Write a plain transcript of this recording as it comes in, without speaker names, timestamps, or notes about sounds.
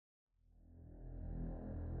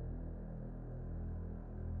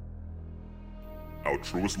Our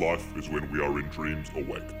truest life is when we are in dreams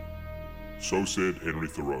awake. So said Henry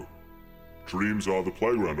Thoreau. Dreams are the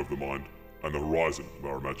playground of the mind and the horizon of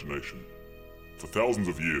our imagination. For thousands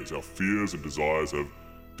of years, our fears and desires have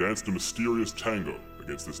danced a mysterious tango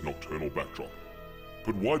against this nocturnal backdrop.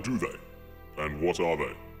 But why do they? And what are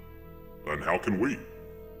they? And how can we?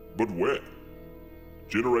 But where?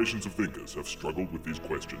 Generations of thinkers have struggled with these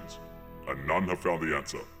questions, and none have found the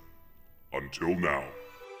answer. Until now.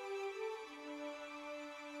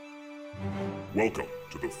 Welcome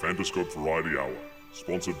to the Fantascope Variety Hour,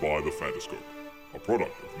 sponsored by the Fantascope, a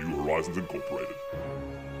product of New Horizons Incorporated.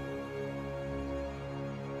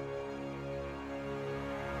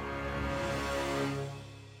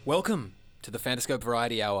 Welcome to the Fantascope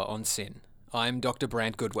Variety Hour on SYN. I'm Dr.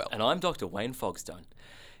 Brant Goodwell. And I'm Dr. Wayne Fogstone.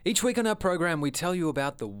 Each week on our program, we tell you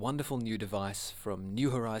about the wonderful new device from New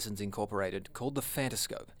Horizons Incorporated called the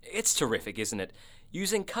Fantascope. It's terrific, isn't it?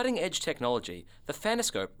 Using cutting-edge technology, the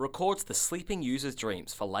Fantascope records the sleeping user's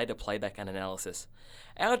dreams for later playback and analysis.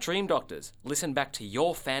 Our dream doctors listen back to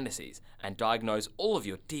your fantasies and diagnose all of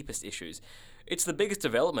your deepest issues. It's the biggest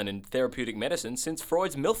development in therapeutic medicine since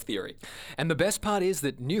Freud's MILF theory. And the best part is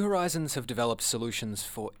that New Horizons have developed solutions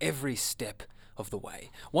for every step of the way.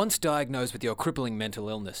 Once diagnosed with your crippling mental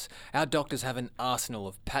illness, our doctors have an arsenal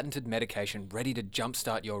of patented medication ready to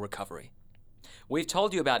jumpstart your recovery. We've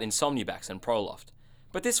told you about Insomnibax and Proloft,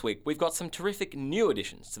 but this week we've got some terrific new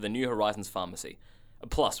additions to the New Horizons pharmacy.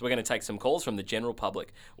 Plus, we're going to take some calls from the general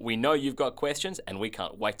public. We know you've got questions and we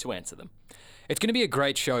can't wait to answer them. It's going to be a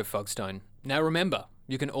great show, Fogstone. Now remember,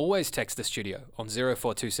 you can always text the studio on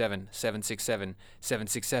 0427 767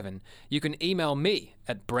 767. You can email me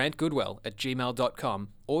at brantgoodwell@gmail.com,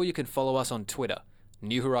 or you can follow us on Twitter,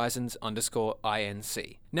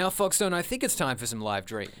 newhorizons_INC. Now, Fogstone, I think it's time for some live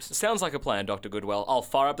dreams. Sounds like a plan, Dr. Goodwell. I'll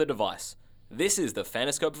fire up the device. This is the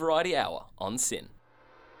Fantascope Variety Hour on SYN.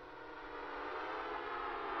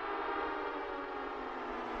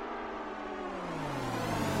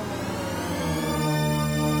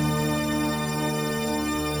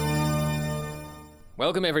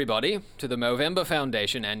 Welcome everybody to the Movember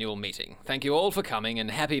Foundation annual meeting. Thank you all for coming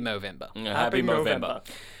and happy Movember. Happy Movember.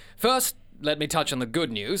 First, let me touch on the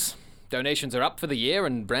good news. Donations are up for the year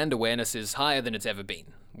and brand awareness is higher than it's ever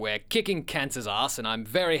been. We're kicking cancer's ass and I'm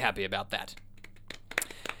very happy about that.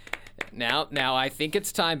 Now I think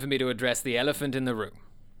it's time for me to address the elephant in the room.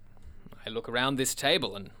 I look around this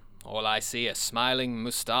table and all I see are smiling,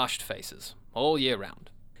 moustached faces all year round.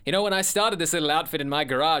 You know, when I started this little outfit in my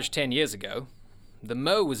garage 10 years ago, the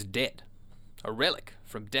Mo was dead, a relic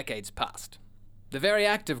from decades past. The very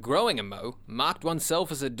act of growing a Mo marked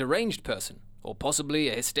oneself as a deranged person, or possibly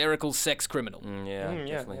a hysterical sex criminal.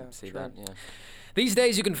 Definitely see true. that, yeah. These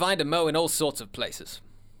days you can find a Mo in all sorts of places.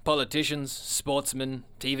 Politicians, sportsmen,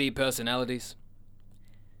 TV personalities.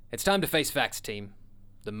 It's time to face facts, team.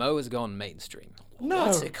 The Mo has gone mainstream.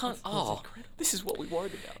 No, it can't. This is what we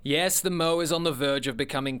worried about. Yes, the Mo is on the verge of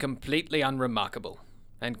becoming completely unremarkable,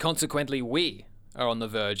 and consequently we are on the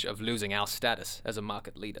verge of losing our status as a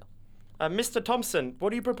market leader. Mr. Thompson, what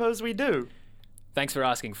do you propose we do? Thanks for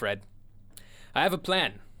asking, Fred. I have a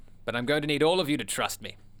plan, but I'm going to need all of you to trust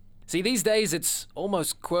me. See, these days it's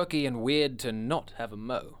almost quirky and weird to not have a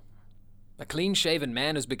Mo. A clean-shaven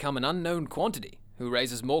man has become an unknown quantity who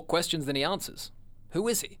raises more questions than he answers. Who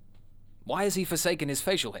is he? Why has he forsaken his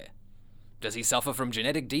facial hair? Does he suffer from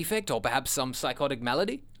genetic defect or perhaps some psychotic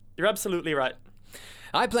malady? You're absolutely right.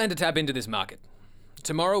 I plan to tap into this market.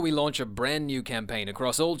 Tomorrow we launch a brand new campaign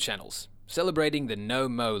across all channels, celebrating the No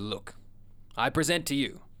Mo look. I present to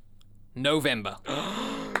you, Movember.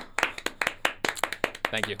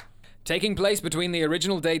 Thank you. Taking place between the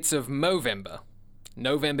original dates of Movember,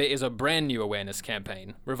 Movember is a brand new awareness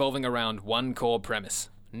campaign revolving around one core premise.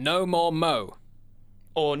 No more Mo.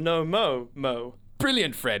 Or no Mo.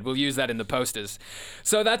 Brilliant, Fred. We'll use that in the posters.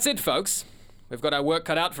 So that's it, folks. We've got our work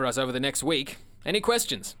cut out for us over the next week. Any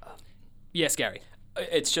questions? Yes, Gary.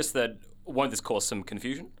 It's just that, won't this cause some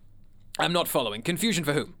confusion? I'm not following. Confusion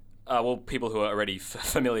for whom? Well, people who are already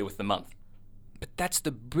familiar with the month. But that's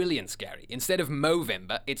the brilliance, Gary. Instead of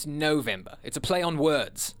Movember, it's November. It's a play on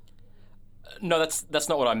words. No, that's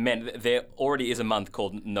not what I meant. There already is a month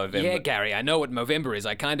called November. Yeah, Gary, I know what Movember is.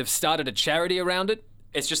 I kind of started a charity around it.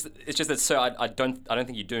 It's just that, sir, I don't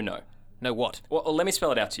think you do know. Know what? Well, let me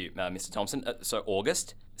spell it out to you, Mr. Thompson. So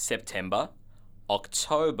August, September,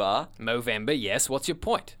 October... Movember, yes. What's your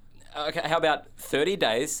point? Okay, how about 30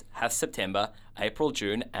 days, hath September, April,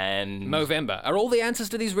 June, and... Movember. Are all the answers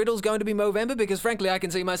to these riddles going to be Movember? Because frankly, I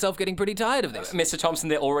can see myself getting pretty tired of this. Mr. Thompson,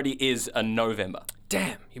 there already is a November.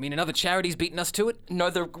 Damn, you mean another charity's beaten us to it? No,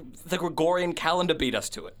 the Gregorian calendar beat us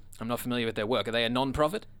to it. I'm not familiar with their work. Are they a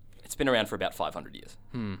non-profit? It's been around for about 500 years.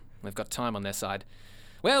 They've got time on their side.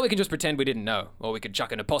 Well, we can just pretend we didn't know, or we could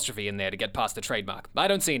chuck an apostrophe in there to get past the trademark. I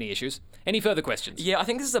don't see any issues. Any further questions? Yeah, I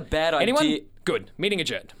think this is a bad idea. Anyone? Good. Meeting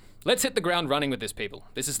adjourned. Let's hit the ground running with this, people.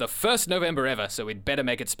 This is the first Movember ever, so we'd better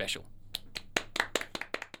make it special.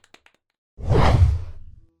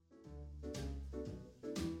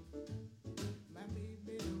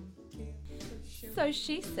 So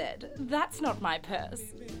she said, "That's not my purse."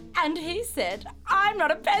 And he said, "I'm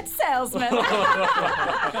not a pet salesman." All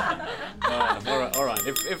right.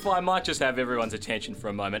 If I might just have everyone's attention for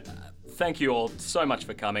a moment. Thank you all so much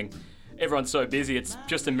for coming. Everyone's so busy, it's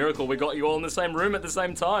just a miracle we got you all in the same room at the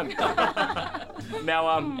same time. Now,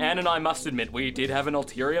 Anne and I must admit, we did have an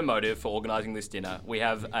ulterior motive for organising this dinner. We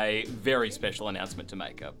have a very special announcement to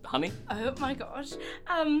make. Honey? Oh my gosh.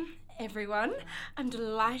 Everyone, I'm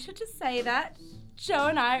delighted to say that Joe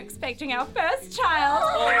and I are expecting our first child.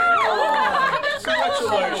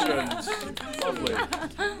 Congratulations. Lovely.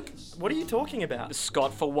 What are you talking about?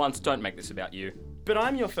 Scott, for once, don't make this about you. But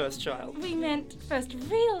I'm your first child. We meant first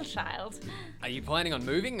real child. Are you planning on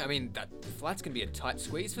moving? I mean, that flat's gonna be a tight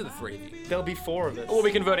squeeze for the three of you. There'll be 4 of us. We'll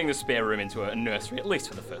be converting the spare room into a nursery, at least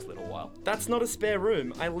for the first little while. That's not a spare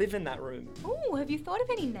room. I live in that room. Oh, have you thought of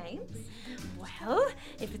any names? Well,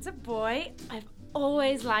 if it's a boy, I've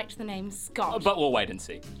always liked the name Scott. But we'll wait and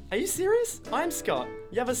see. Are you serious? I'm Scott.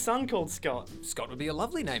 You have a son called Scott. Scott would be a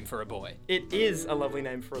lovely name for a boy. It is a lovely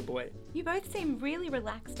name for a boy. You both seem really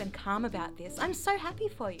relaxed and calm about this. I'm so happy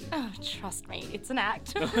for you. Oh, trust me, it's an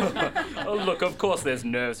act. Oh, look, of course there's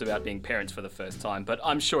nerves about being parents for the first time, but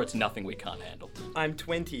I'm sure it's nothing we can't handle. I'm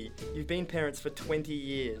 20. You've been parents for 20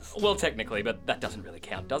 years. Well, technically, but that doesn't really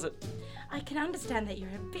count, does it? I can understand that you're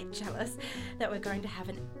a bit jealous that we're going to have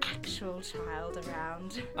an actual child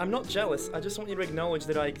around. I'm not jealous. I just want you to acknowledge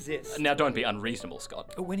that I exist. Now, don't be unreasonable, Scott.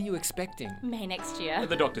 When are you expecting? May next year.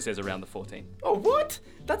 The doctor says around the 14th. Oh, what?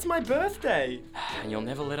 That's my birthday. And you'll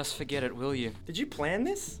never let us forget it, will you? Did you plan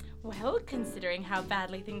this? Well, considering how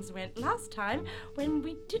badly things went last time when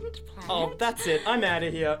we didn't plan Oh, it. that's it. I'm out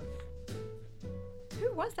of here.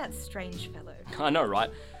 Who was that strange fellow? I know, right?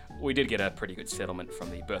 We did get a pretty good settlement from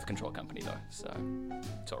the birth control company, though, so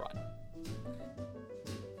it's all right.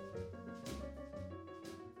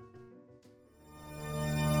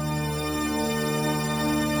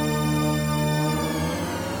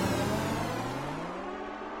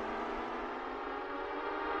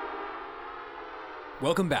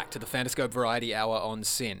 Welcome back to the Fantascope Variety Hour on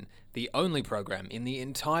Sin, the only program in the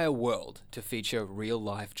entire world to feature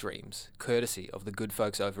real-life dreams, courtesy of the good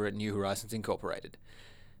folks over at New Horizons Incorporated.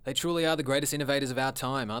 They truly are the greatest innovators of our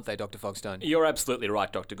time, aren't they, Dr. Fogstone? You're absolutely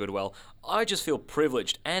right, Dr. Goodwell. I just feel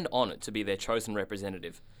privileged and honoured to be their chosen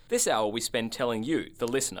representative. This hour we spend telling you, the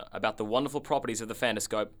listener, about the wonderful properties of the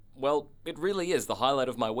Fantascope. Well, it really is the highlight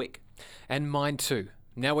of my week. And mine too.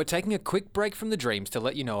 Now we're taking a quick break from the dreams to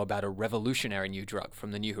let you know about a revolutionary new drug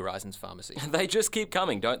from the New Horizons Pharmacy. They just keep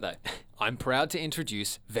coming, don't they? I'm proud to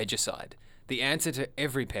introduce Vegicide, the answer to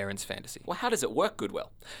every parent's fantasy. Well, how does it work,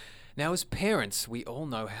 Goodwell? Now, as parents, we all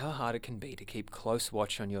know how hard it can be to keep close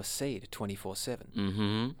watch on your seed 24/7.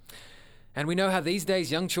 Mm-hmm. And we know how these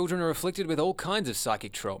days young children are afflicted with all kinds of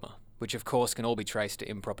psychic trauma, which of course can all be traced to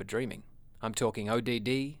improper dreaming. I'm talking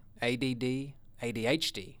ODD, ADD,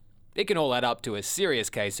 ADHD. It can all add up to a serious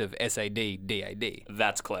case of SAD-DAD.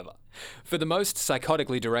 That's clever. For the most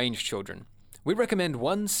psychotically deranged children, we recommend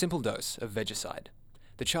one simple dose of Vegicide.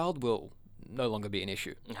 The child will no longer be an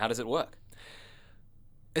issue. How does it work?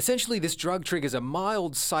 Essentially, this drug triggers a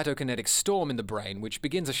mild cytokinetic storm in the brain which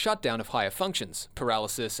begins a shutdown of higher functions.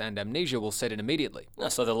 Paralysis and amnesia will set in immediately.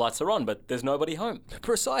 So the lights are on, but there's nobody home.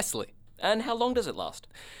 Precisely. And how long does it last?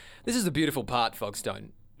 This is the beautiful part,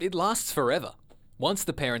 Fogstone. It lasts forever. Once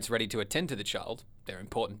the parent's ready to attend to the child, their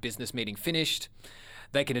important business meeting finished,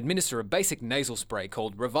 they can administer a basic nasal spray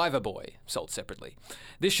called Reviver Boy, sold separately.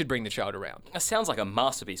 This should bring the child around. That sounds like a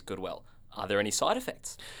masterpiece, Goodwell. Are there any side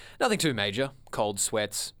effects? Nothing too major. Cold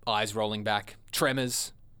sweats, eyes rolling back,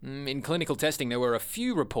 tremors. In clinical testing, there were a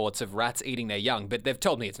few reports of rats eating their young, but they've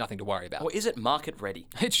told me it's nothing to worry about. Or is it market ready?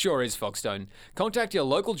 It sure is, Fogstone. Contact your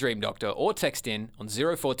local dream doctor or text in on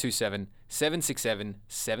 0427 767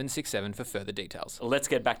 767 for further details. Let's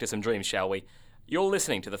get back to some dreams, shall we? You're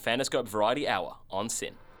listening to the Fantascope Variety Hour on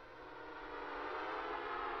Sin.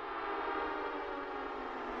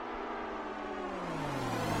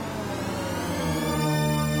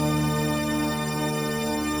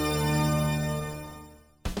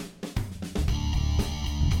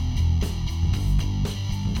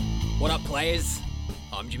 What up, players?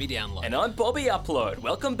 I'm Jimmy Download. And I'm Bobby Upload.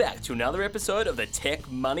 Welcome back to another episode of the Tech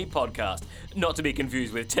Money Podcast. Not to be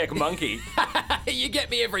confused with Tech Monkey. You get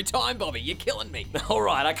me every time, Bobby. You're killing me. All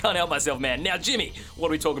right, I can't help myself, man. Now, Jimmy, what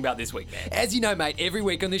are we talking about this week, man? As you know, mate, every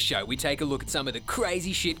week on this show, we take a look at some of the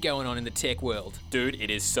crazy shit going on in the tech world. Dude, it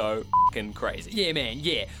is so f***ing crazy. Yeah, man,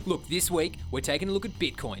 yeah. Look, this week, we're taking a look at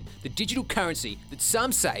Bitcoin, the digital currency that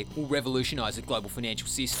some say will revolutionise the global financial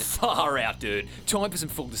system. Far out, dude. Time for some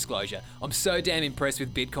full disclosure. I'm so damn impressed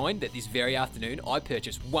with Bitcoin that this very afternoon, I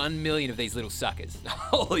purchased 1 million of these little suckers.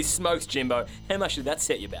 Holy smokes, Jimbo. How much did that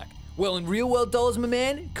set you back? Well, in real world dollars, my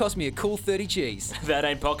man, it cost me a cool 30 G's. That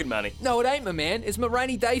ain't pocket money. No, it ain't, my man. It's my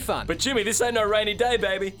rainy day fund. But Jimmy, this ain't no rainy day,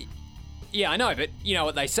 baby. Yeah, I know, but you know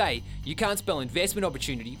what they say. You can't spell investment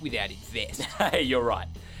opportunity without invest. Hey, you're right.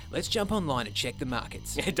 Let's jump online and check the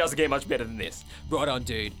markets. It doesn't get much better than this. Right on,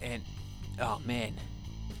 dude. And, oh, man.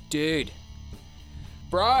 Dude.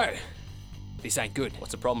 Bro. This ain't good.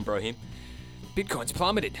 What's the problem, bro, him? Bitcoin's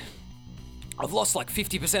plummeted. I've lost like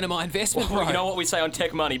 50% of my investment, bro. You know what we say on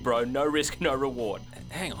Tech Money, bro? No risk, no reward.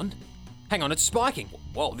 Hang on, it's spiking.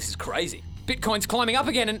 Whoa, this is crazy. Bitcoin's climbing up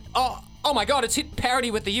again and, oh my God, it's hit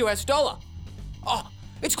parity with the US dollar. Oh,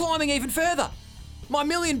 it's climbing even further. My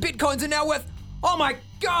million Bitcoins are now worth, oh my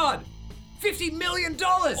God, $50 million.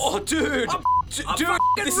 Oh, dude. Dude,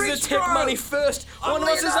 this rich, is a Tech bro. Money first. One of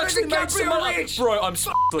us has actually made some money. Rich. Bro, I'm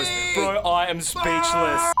speechless. Bro, I am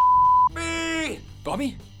speechless. Me.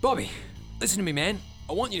 Bobby, listen to me, man.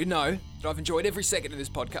 I want you to know that I've enjoyed every second of this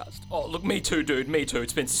podcast. Oh, look, me too, dude. Me too.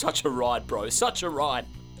 It's been such a ride, bro. Such a ride.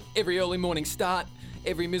 Every early morning start,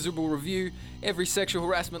 every miserable review, every sexual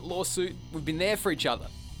harassment lawsuit, we've been there for each other.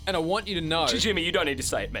 And I want you to know... Jimmy, you don't need to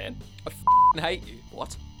say it, man. I hate you.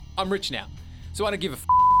 What? I'm rich now, so I don't give a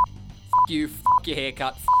you, your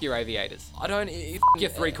haircut, your aviators. I don't... Your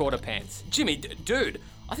three-quarter pants. Jimmy, dude,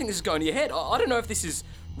 I think this is going to your head. I don't know if this is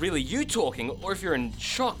really you talking or if you're in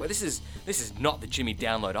shock, but this is not the Jimmy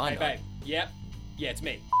Download I know. Hey, babe. Yep. Yeah, it's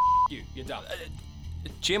me. You're done.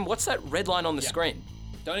 Jim, what's that red line on the screen?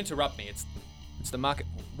 Don't interrupt me. It's the market.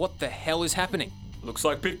 What the hell is happening? Looks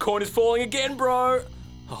like Bitcoin is falling again, bro.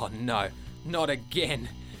 Oh no, not again.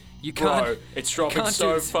 You can't. Bro, it's dropping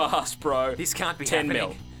so fast, bro. This can't be 10 happening.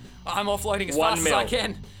 mil. I'm offloading as 1 fast mil. as I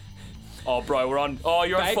can. Oh, bro, we're on. Oh,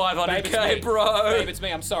 you're Babe, on 500k, babe, it's me. bro. Babe, it's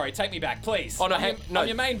me. I'm sorry. Take me back, please. Oh no, I'm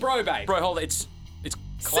your main bro, babe. Bro, hold it. It's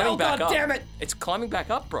climbing back up. Damn it! It's climbing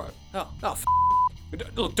back up, bro. Oh.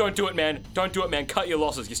 Look, don't do it, man. Don't do it, man. Cut your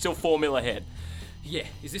losses. You're still 4 mil ahead. Yeah.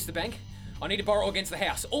 Is this the bank? I need to borrow against the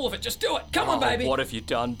house. All of it. Just do it. Come on, baby. What have you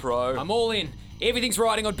done, bro? I'm all in. Everything's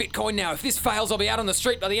riding on Bitcoin now. If this fails, I'll be out on the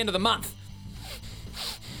street by the end of the month.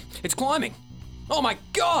 It's climbing. Oh my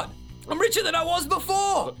God! I'm richer than I was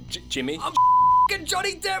before. Jimmy. I'm f***ing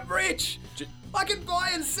Johnny Depp rich. I can buy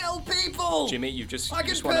and sell people. Jimmy, you just. I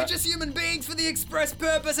can purchase human beings for the express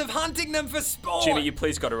purpose of hunting them for sport. Jimmy, you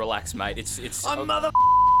please got to relax, mate. It's. I'm mother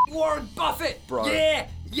Warren Buffett. Bro. Yeah.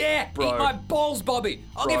 Bro. Eat my balls, Bobby.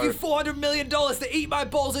 I'll Bro. give you $400 million to eat my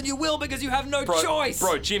balls, and you will because you have no choice.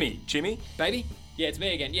 Bro, Jimmy. Baby? Yeah, it's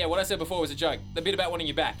me again. Yeah, what I said before was a joke. The bit about wanting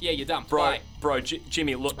you back. Yeah, you're dumb. Bro, Bye.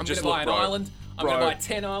 Jimmy, look. I'm just gonna buy look, an bro. island. I'm Bro. gonna buy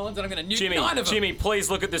 10 islands, and I'm gonna nuke 9 of them. Jimmy, please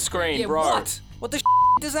look at the screen, Yeah, bro. what? What the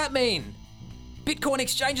does that mean? Bitcoin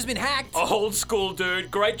exchange has been hacked. Old school, dude.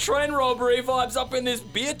 Great train robbery vibes up in this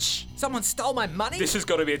bitch. Someone stole my money? This has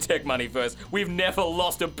got to be a Tech Money first. We've never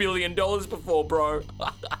lost $1 billion before, bro.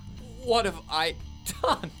 What have I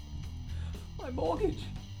done? My mortgage.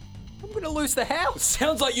 I'm gonna lose the house.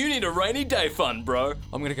 Sounds like you need a rainy day fund, bro.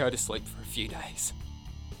 I'm gonna go to sleep for a few days.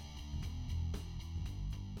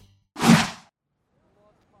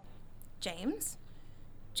 James?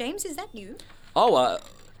 James, is that you? Oh,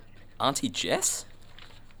 Auntie Jess?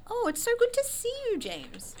 Oh, it's so good to see you,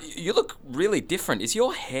 James. You look really different. Is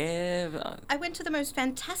your hair... I went to the most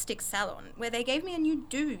fantastic salon where they gave me a new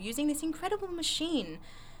do using this incredible machine.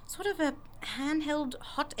 Sort of a handheld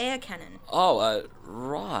hot air cannon. Oh,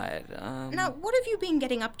 right. Now, what have you been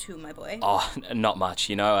getting up to, my boy? Oh, not much.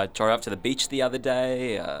 You know, I drove up to the beach the other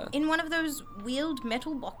day. In one of those wheeled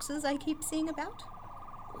metal boxes I keep seeing about?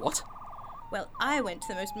 What? Well, I went to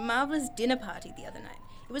the most marvellous dinner party the other night.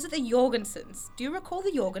 It was at the Jorgensens. Do you recall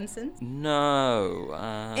the Jorgensens? No,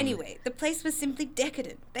 Anyway, the place was simply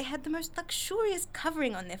decadent. They had the most luxurious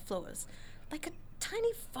covering on their floors, like a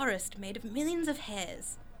tiny forest made of millions of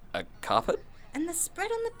hairs. A carpet? And the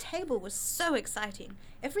spread on the table was so exciting.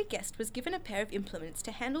 Every guest was given a pair of implements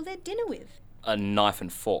to handle their dinner with. A knife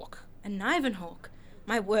and fork. A Knivenhawk.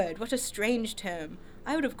 My word, what a strange term.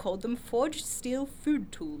 I would have called them forged steel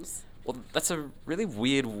food tools. Well, that's a really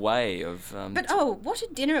weird way of, But oh, what a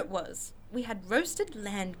dinner it was. We had roasted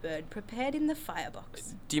land bird prepared in the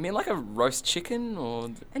firebox. Do you mean like a roast chicken, or...?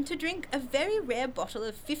 And to drink a very rare bottle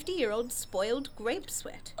of 50-year-old spoiled grape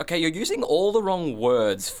sweat. Okay, you're using all the wrong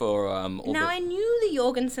words for, I knew the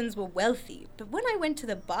Jorgensens were wealthy, but when I went to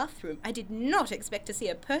the bathroom, I did not expect to see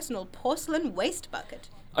a personal porcelain waste bucket.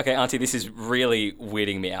 Okay, Auntie, this is really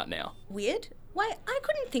weirding me out now. Weird? Why, I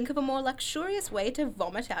couldn't think of a more luxurious way to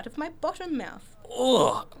vomit out of my bottom mouth.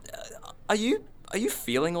 Ugh. Are you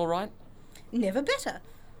feeling all right? Never better.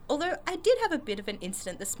 Although I did have a bit of an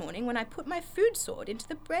incident this morning when I put my food sword into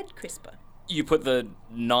the bread crisper. You put the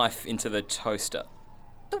knife into the toaster.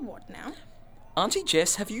 The what now? Auntie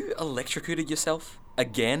Jess, have you electrocuted yourself?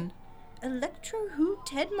 Again? Electro who?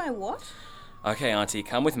 Ted my what? Okay, Auntie,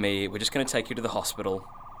 come with me. We're just going to take you to the hospital.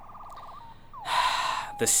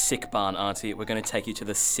 The sick barn, Auntie. We're going to take you to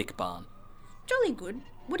the sick barn. Jolly good.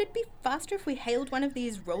 Would it be faster if we hailed one of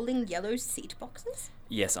these rolling yellow seat boxes?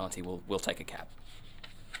 Yes, Auntie, we'll take a cab.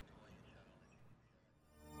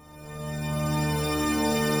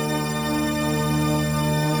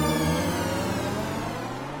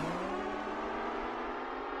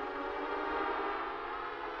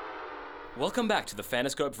 Welcome back to the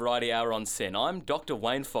Fanoscope Variety Hour on SYN. I'm Dr.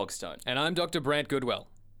 Wayne Fogstone. And I'm Dr. Brant Goodwell.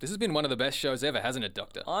 This has been one of the best shows ever, hasn't it,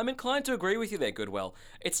 Doctor? I'm inclined to agree with you there, Goodwell.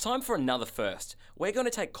 It's time for another first. We're going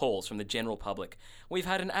to take calls from the general public. We've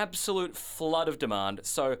had an absolute flood of demand,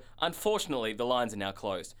 so unfortunately the lines are now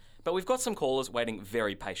closed. But we've got some callers waiting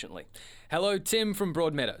very patiently. Hello, Tim from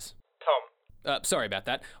Broadmeadows. Tom. Sorry about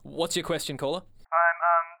that. What's your question, caller? I'm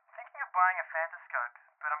thinking of buying a Fantascope,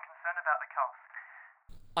 but I'm concerned about the cost.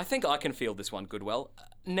 I think I can field this one, Goodwell.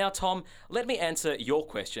 Now, Tom, let me answer your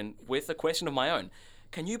question with a question of my own.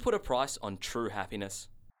 Can you put a price on true happiness?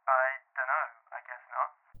 I don't know. I guess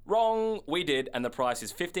not. Wrong. We did, and the price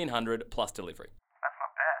is $1,500 plus delivery. That's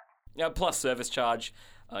not bad. Plus service charge,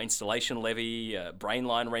 installation levy, brain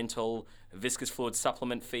line rental, viscous fluid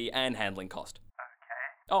supplement fee, and handling cost.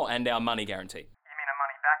 Okay. Oh, and our money guarantee. You mean a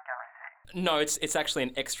money-back guarantee? No, it's actually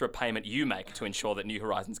an extra payment you make to ensure that New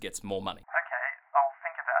Horizons gets more money. Okay, I'll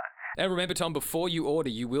think about it. And remember, Tom, before you order,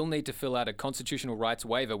 you will need to fill out a constitutional rights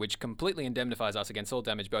waiver which completely indemnifies us against all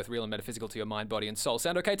damage, both real and metaphysical, to your mind, body and soul.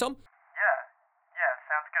 Sound okay, Tom? Yeah,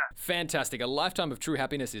 sounds good. Fantastic. A lifetime of true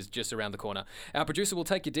happiness is just around the corner. Our producer will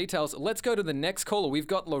take your details. Let's go to the next caller. We've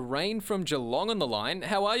got Lorraine from Geelong on the line.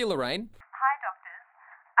 How are you, Lorraine? Hi, doctors.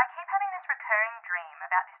 I keep having this recurring dream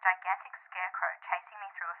about this gigantic scarecrow chasing me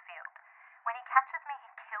through a field. When he catches me,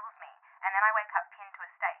 he kills me, and then I wake up pinned to a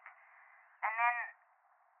stake. And then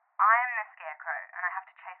I'm the scarecrow, and I have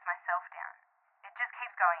to chase myself down. It just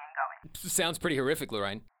keeps going and going. Sounds pretty horrific,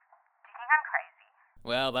 Lorraine. Do you think I'm crazy?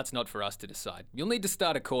 Well, that's not for us to decide. You'll need to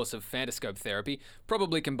start a course of Fantascope therapy,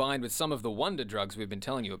 probably combined with some of the wonder drugs we've been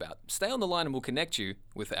telling you about. Stay on the line and we'll connect you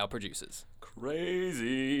with our producers.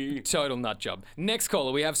 Crazy. Total nut job. Next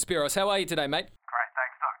caller, we have Spiros. How are you today, mate? Great,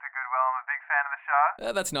 thanks, Dr. Goodwell. I'm a big fan of the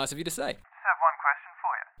show. That's nice of you to say. Just have one question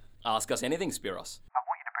for you. Ask us anything, Spiros. I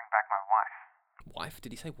want you to bring back my wife. Wife?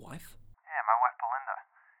 Did he say wife? Yeah, my wife Belinda.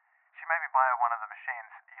 She made me buy her one of the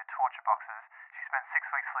machines, your torture boxes. She spent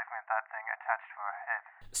 6 weeks sleeping with that thing attached to her head.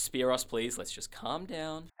 Spiros, please, let's just calm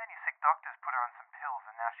down. Then your sick doctors put her on some pills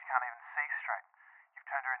and now she can't even see straight. You've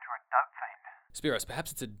turned her into a dope fiend. Spiros,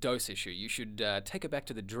 perhaps it's a dose issue. You should take her back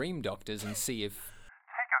to the dream doctors and see if...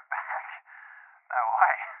 Take her back? No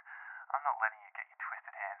way. I'm not letting you get your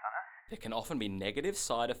twisted hands on her. There can often be negative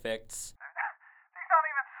side effects. These aren't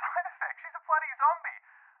even side effects. She's a bloody zombie.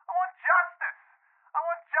 I want justice. I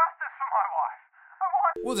want justice for my wife.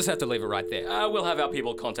 We'll just have to leave it right there. We'll have our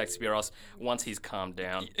people contact Spiros once he's calmed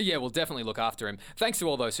down. Yeah, we'll definitely look after him. Thanks to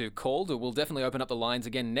all those who called. We'll definitely open up the lines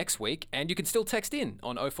again next week, and you can still text in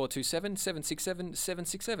on 0427 767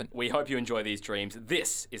 767. We hope you enjoy these dreams.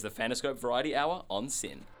 This is the Fanoscope Variety Hour on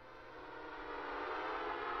SYN.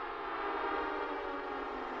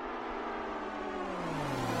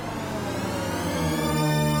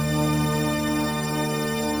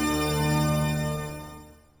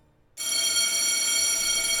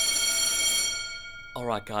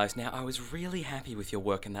 Alright guys, now I was really happy with your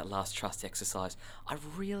work in that last trust exercise. I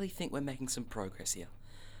really think we're making some progress here.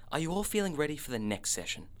 Are you all feeling ready for the next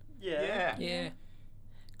session? Yeah.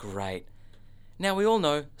 Great. Now we all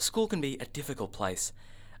know school can be a difficult place,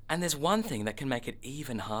 and there's one thing that can make it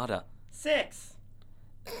even harder. Sex.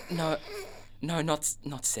 No,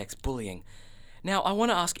 not sex, bullying. Now I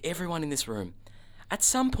want to ask everyone in this room, at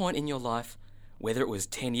some point in your life, whether it was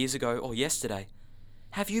 10 years ago or yesterday,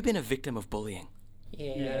 have you been a victim of bullying?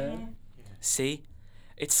 Yeah. See?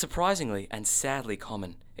 It's surprisingly and sadly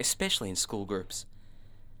common, especially in school groups.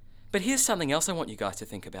 But here's something else I want you guys to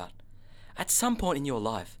think about. At some point in your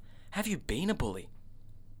life, Have you been a bully?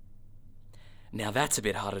 Now that's a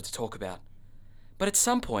bit harder to talk about. But at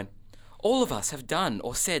some point, all of us have done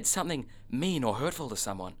or said something mean or hurtful to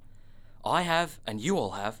someone. I have, and you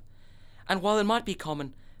all have. And while it might be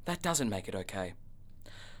common, that doesn't make it okay.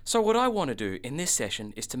 So what I want to do in this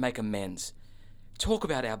session is to make amends. Talk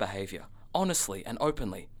about our behaviour, honestly and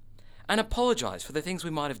openly. And apologise for the things we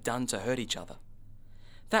might have done to hurt each other.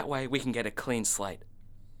 That way we can get a clean slate.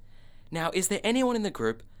 Now, is there anyone in the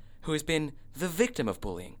group who has been the victim of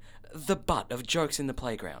bullying, the butt of jokes in the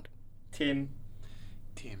playground? Tim.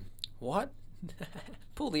 What?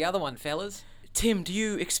 Pull the other one, fellas. Tim, do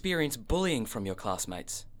you experience bullying from your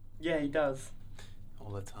classmates? Yeah, he does.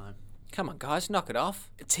 All the time. Come on, guys, knock it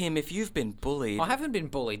off. Tim, if you've been bullied... I haven't been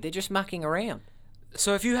bullied, they're just mucking around.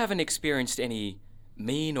 So if you haven't experienced any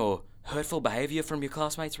mean or hurtful behaviour from your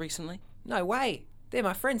classmates recently? No way. They're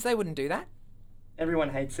my friends, they wouldn't do that. Everyone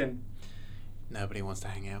hates him. Nobody wants to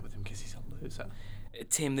hang out with him because he's a loser.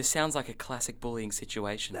 Tim, this sounds like a classic bullying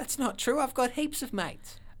situation. That's not true, I've got heaps of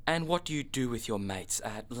mates. And what do you do with your mates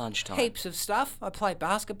at lunchtime? Heaps of stuff. I play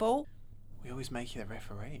basketball. We always make you the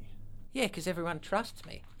referee. Yeah, because everyone trusts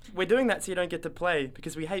me. We're doing that so you don't get to play,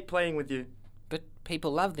 because we hate playing with you. But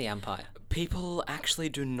people love the umpire. People actually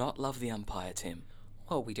do not love the umpire, Tim.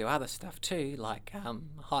 Well, we do other stuff too, like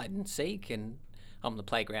hide and seek, and I'm the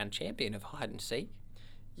playground champion of hide and seek.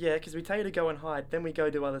 Yeah, because we tell you to go and hide, then we go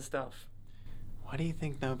do other stuff. Why do you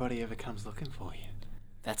think nobody ever comes looking for you?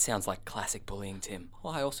 That sounds like classic bullying, Tim.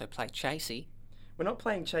 Well, I also play chasey. We're not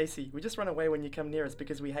playing chasey, we just run away when you come near us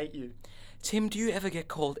because we hate you. Tim, do you ever get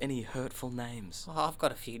called any hurtful names? Oh, I've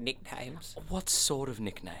got a few nicknames. What sort of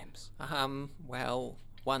nicknames? Well,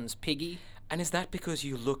 one's Piggy. And is that because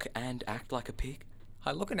you look and act like a pig?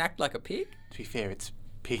 I look and act like a pig? To be fair, it's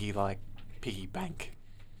piggy like piggy bank.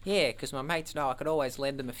 Yeah, because my mates know I could always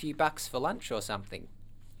lend them a few bucks for lunch or something.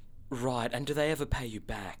 Right, and do they ever pay you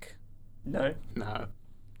back? No. No.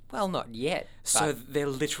 Well, not yet. So they're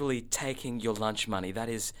literally taking your lunch money. That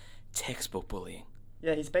is textbook bullying.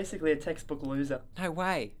 Yeah, he's basically a textbook loser. No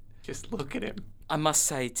way. Just look at him. I must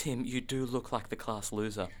say, Tim, you do look like the class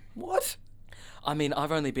loser. What? I mean,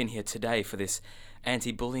 I've only been here today for this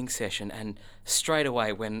anti-bullying session, and straight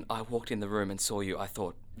away when I walked in the room and saw you, I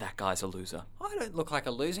thought, that guy's a loser. I don't look like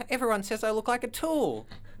a loser. Everyone says I look like a tool.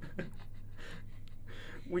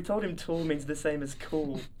 We told him tool means the same as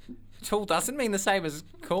cool. Tool doesn't mean the same as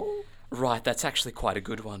cool. Right, that's actually quite a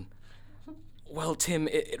good one. Well, Tim,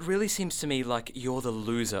 it really seems to me like you're the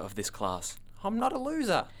loser of this class. I'm not a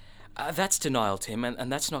loser. That's denial, Tim, and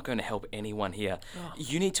that's not going to help anyone here. Oh.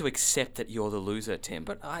 You need to accept that you're the loser, Tim.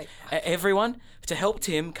 But Everyone, to help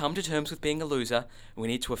Tim come to terms with being a loser, we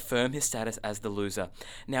need to affirm his status as the loser.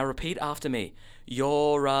 Now repeat after me.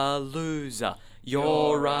 You're a loser.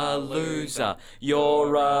 You're a loser.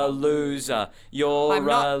 You're a loser. You're I'm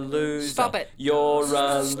not. a loser. Stop it. You're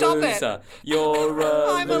a Stop it. loser. You're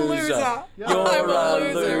a I'm a loser. You're I'm a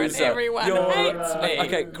a loser and everyone hates me.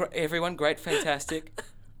 Okay, everyone, great, fantastic.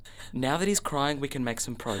 Now that he's crying, we can make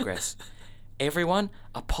some progress. Everyone,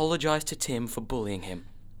 apologise to Tim for bullying him.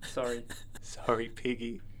 Sorry. Sorry,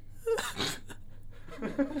 piggy.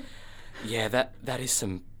 Yeah, that is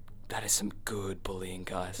some good bullying,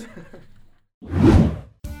 guys.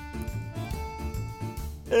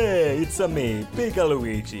 Hey, it's me, Pika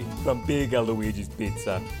Luigi, from Pika Luigi's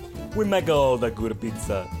Pizza. We make all the good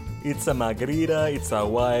pizza. It's a margherita, it's a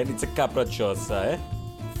Hawaiian, it's a capricciosa,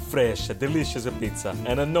 Fresh, delicious pizza,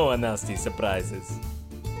 and no nasty surprises.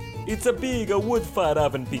 It's a big wood-fired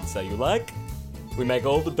oven pizza, you like? We make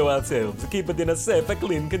all the dough ourselves, keep it in a safe and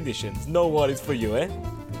clean conditions. No worries for you,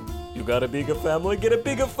 You got a bigger family? Get a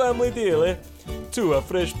bigger family deal, 2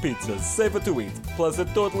 fresh pizzas, safer to eat, plus a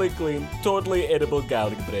totally clean, totally edible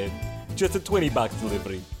garlic bread. Just a $20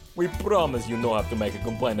 delivery. We promise you no have to make a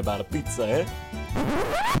complaint about a pizza,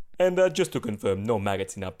 And just to confirm, no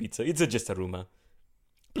maggots in our pizza. It's just a rumor.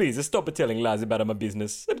 Please stop telling lies about my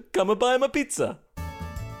business and come and buy my pizza.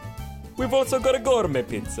 We've also got a gourmet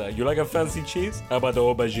pizza. You like a fancy cheese? How about the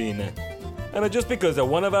aubergine? And just because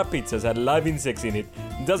one of our pizzas had live insects in it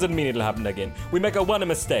doesn't mean it'll happen again. We make one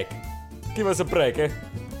mistake. Give us a break,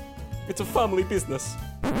 It's a family business.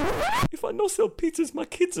 If I no sell pizzas, my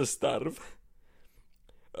kids will starve.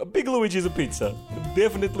 Big Luigi's a pizza.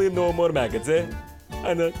 Definitely no more maggots,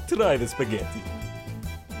 And try the spaghetti.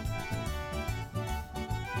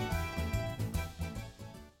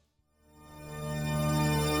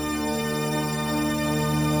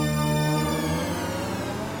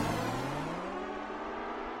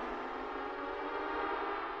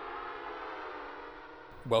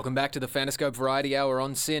 Welcome back to the Fanoscope Variety Hour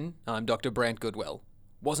on Sin. I'm Dr. Brant Goodwell.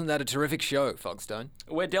 Wasn't that a terrific show, Fogstone?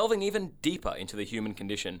 We're delving even deeper into the human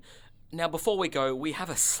condition. Now, before we go, we have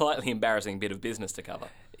a slightly embarrassing bit of business to cover.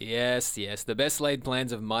 Yes, the best laid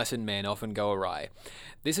plans of mice and men often go awry.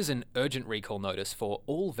 This is an urgent recall notice for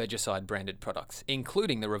all Vegemicide branded products,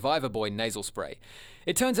 including the Reviver Boy nasal spray.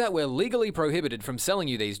 It turns out we're legally prohibited from selling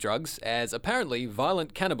you these drugs, as apparently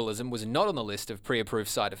violent cannibalism was not on the list of pre-approved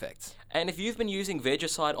side effects. And if you've been using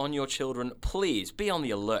Vegemicide on your children, please be on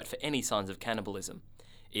the alert for any signs of cannibalism.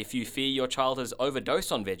 If you fear your child has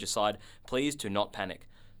overdosed on Vegemicide, please do not panic.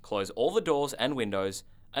 Close all the doors and windows,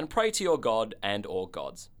 and pray to your God and or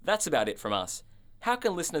gods. That's about it from us. How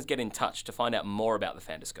can listeners get in touch to find out more about the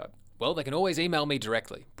Fantascope? Well, they can always email me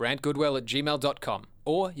directly, brantgoodwell@gmail.com,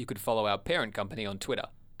 or you could follow our parent company on Twitter,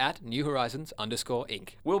 @NewHorizons_Inc.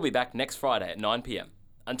 We'll be back next Friday at 9 p.m.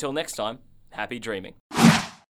 Until next time, happy dreaming.